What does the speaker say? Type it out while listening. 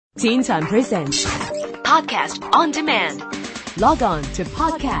Teen Time presents Podcast on Demand. Log on to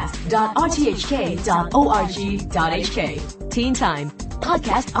podcast.rthk.org.hk. Teen Time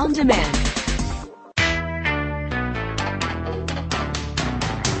Podcast on Demand.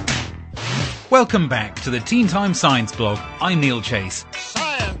 Welcome back to the Teen Time Science blog. I'm Neil Chase.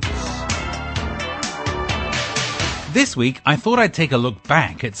 This week, I thought I'd take a look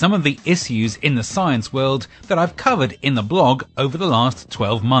back at some of the issues in the science world that I've covered in the blog over the last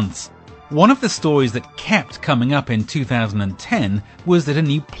 12 months. One of the stories that kept coming up in 2010 was that a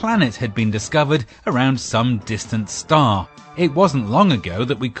new planet had been discovered around some distant star. It wasn't long ago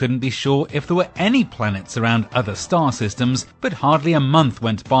that we couldn't be sure if there were any planets around other star systems, but hardly a month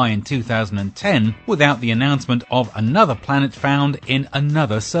went by in 2010 without the announcement of another planet found in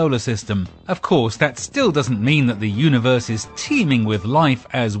another solar system. Of course, that still doesn't mean that the universe is teeming with life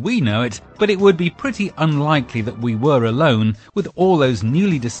as we know it, but it would be pretty unlikely that we were alone with all those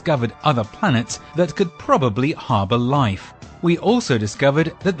newly discovered other planets that could probably harbour life. We also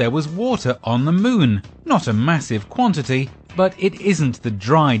discovered that there was water on the moon. Not a massive quantity, but it isn't the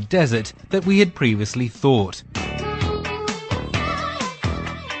dry desert that we had previously thought.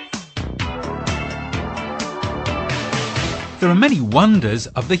 There are many wonders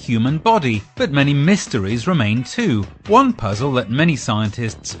of the human body, but many mysteries remain too. One puzzle that many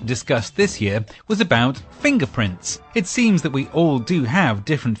scientists discussed this year was about fingerprints. It seems that we all do have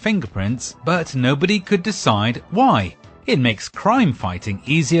different fingerprints, but nobody could decide why. It makes crime fighting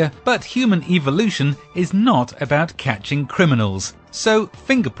easier, but human evolution is not about catching criminals. So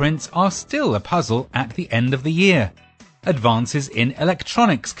fingerprints are still a puzzle at the end of the year. Advances in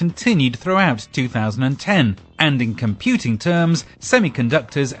electronics continued throughout 2010, and in computing terms,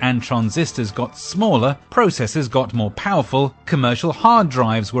 semiconductors and transistors got smaller, processors got more powerful, commercial hard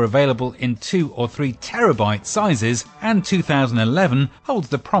drives were available in 2 or 3 terabyte sizes, and 2011 holds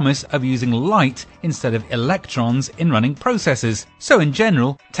the promise of using light instead of electrons in running processors. So in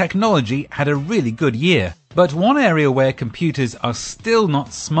general, technology had a really good year. But one area where computers are still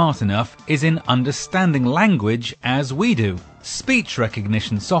not smart enough is in understanding language as we do. Speech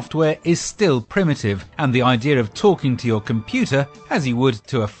recognition software is still primitive, and the idea of talking to your computer as you would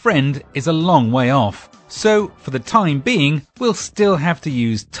to a friend is a long way off. So, for the time being, we'll still have to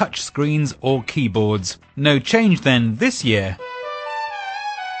use touchscreens or keyboards. No change then this year.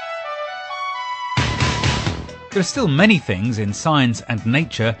 There are still many things in science and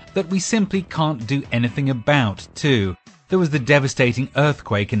nature that we simply can't do anything about, too. There was the devastating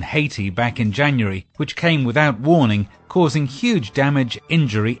earthquake in Haiti back in January, which came without warning, causing huge damage,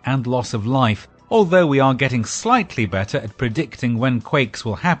 injury and loss of life. Although we are getting slightly better at predicting when quakes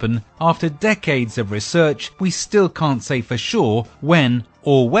will happen, after decades of research, we still can't say for sure when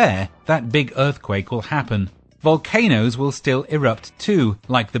or where that big earthquake will happen. Volcanoes will still erupt too,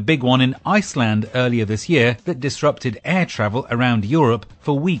 like the big one in Iceland earlier this year that disrupted air travel around Europe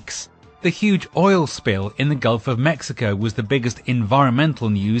for weeks. The huge oil spill in the Gulf of Mexico was the biggest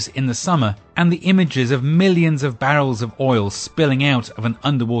environmental news in the summer, and the images of millions of barrels of oil spilling out of an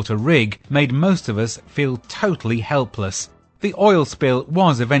underwater rig made most of us feel totally helpless. The oil spill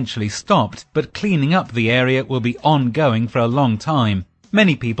was eventually stopped, but cleaning up the area will be ongoing for a long time.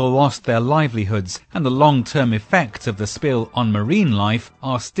 Many people lost their livelihoods, and the long-term effects of the spill on marine life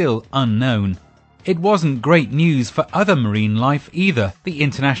are still unknown. It wasn't great news for other marine life either. The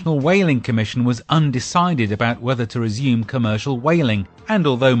International Whaling Commission was undecided about whether to resume commercial whaling, and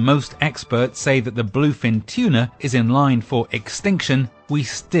although most experts say that the bluefin tuna is in line for extinction, we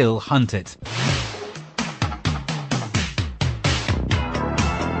still hunt it.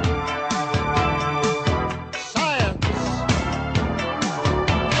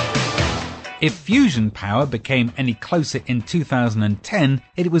 If fusion power became any closer in 2010,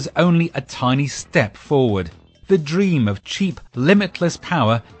 it was only a tiny step forward. The dream of cheap, limitless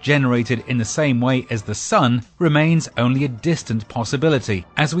power generated in the same way as the sun remains only a distant possibility,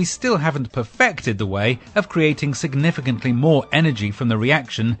 as we still haven't perfected the way of creating significantly more energy from the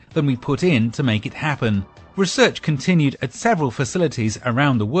reaction than we put in to make it happen. Research continued at several facilities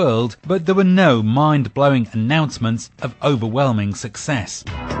around the world, but there were no mind-blowing announcements of overwhelming success.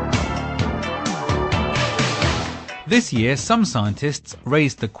 This year, some scientists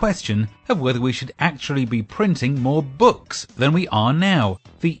raised the question of whether we should actually be printing more books than we are now.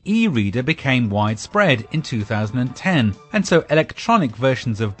 The e-reader became widespread in 2010, and so electronic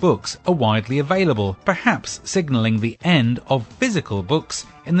versions of books are widely available, perhaps signalling the end of physical books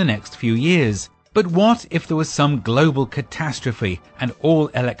in the next few years. But what if there was some global catastrophe and all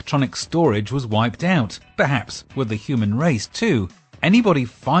electronic storage was wiped out, perhaps with the human race too? anybody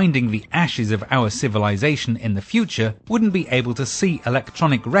finding the ashes of our civilization in the future wouldn't be able to see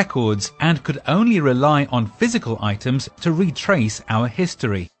electronic records and could only rely on physical items to retrace our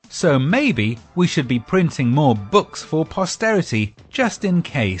history. So maybe we should be printing more books for posterity, just in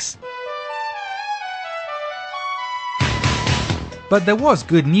case. But there was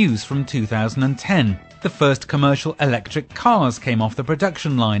good news from 2010. The first commercial electric cars came off the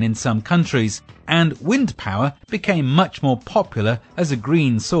production line in some countries, and wind power became much more popular as a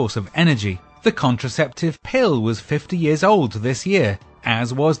green source of energy. The contraceptive pill was 50 years old this year,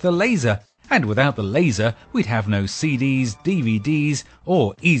 as was the laser, and without the laser we'd have no CDs, DVDs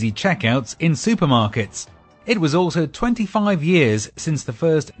or easy checkouts in supermarkets. It was also 25 years since the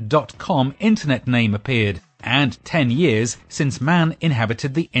first .com internet name appeared, and 10 years since man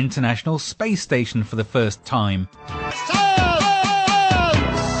inhabited the International Space Station for the first time.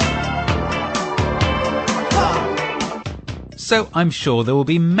 So I'm sure there will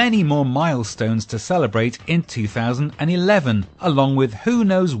be many more milestones to celebrate in 2011, along with who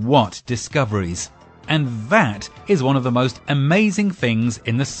knows what discoveries. And that is one of the most amazing things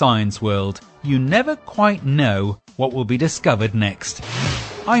in the science world. You never quite know what will be discovered next.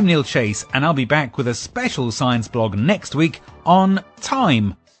 I'm Neil Chase, and I'll be back with a special science blog next week on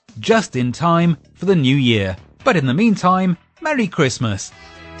time, just in time for the new year. But in the meantime, Merry Christmas.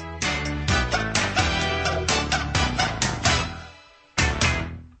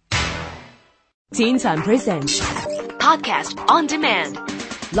 Teen Time Presents. Podcast on demand.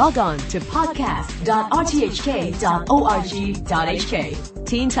 Log on to podcast.rthk.org.hk.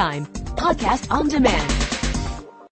 Teen Time Podcast on Demand.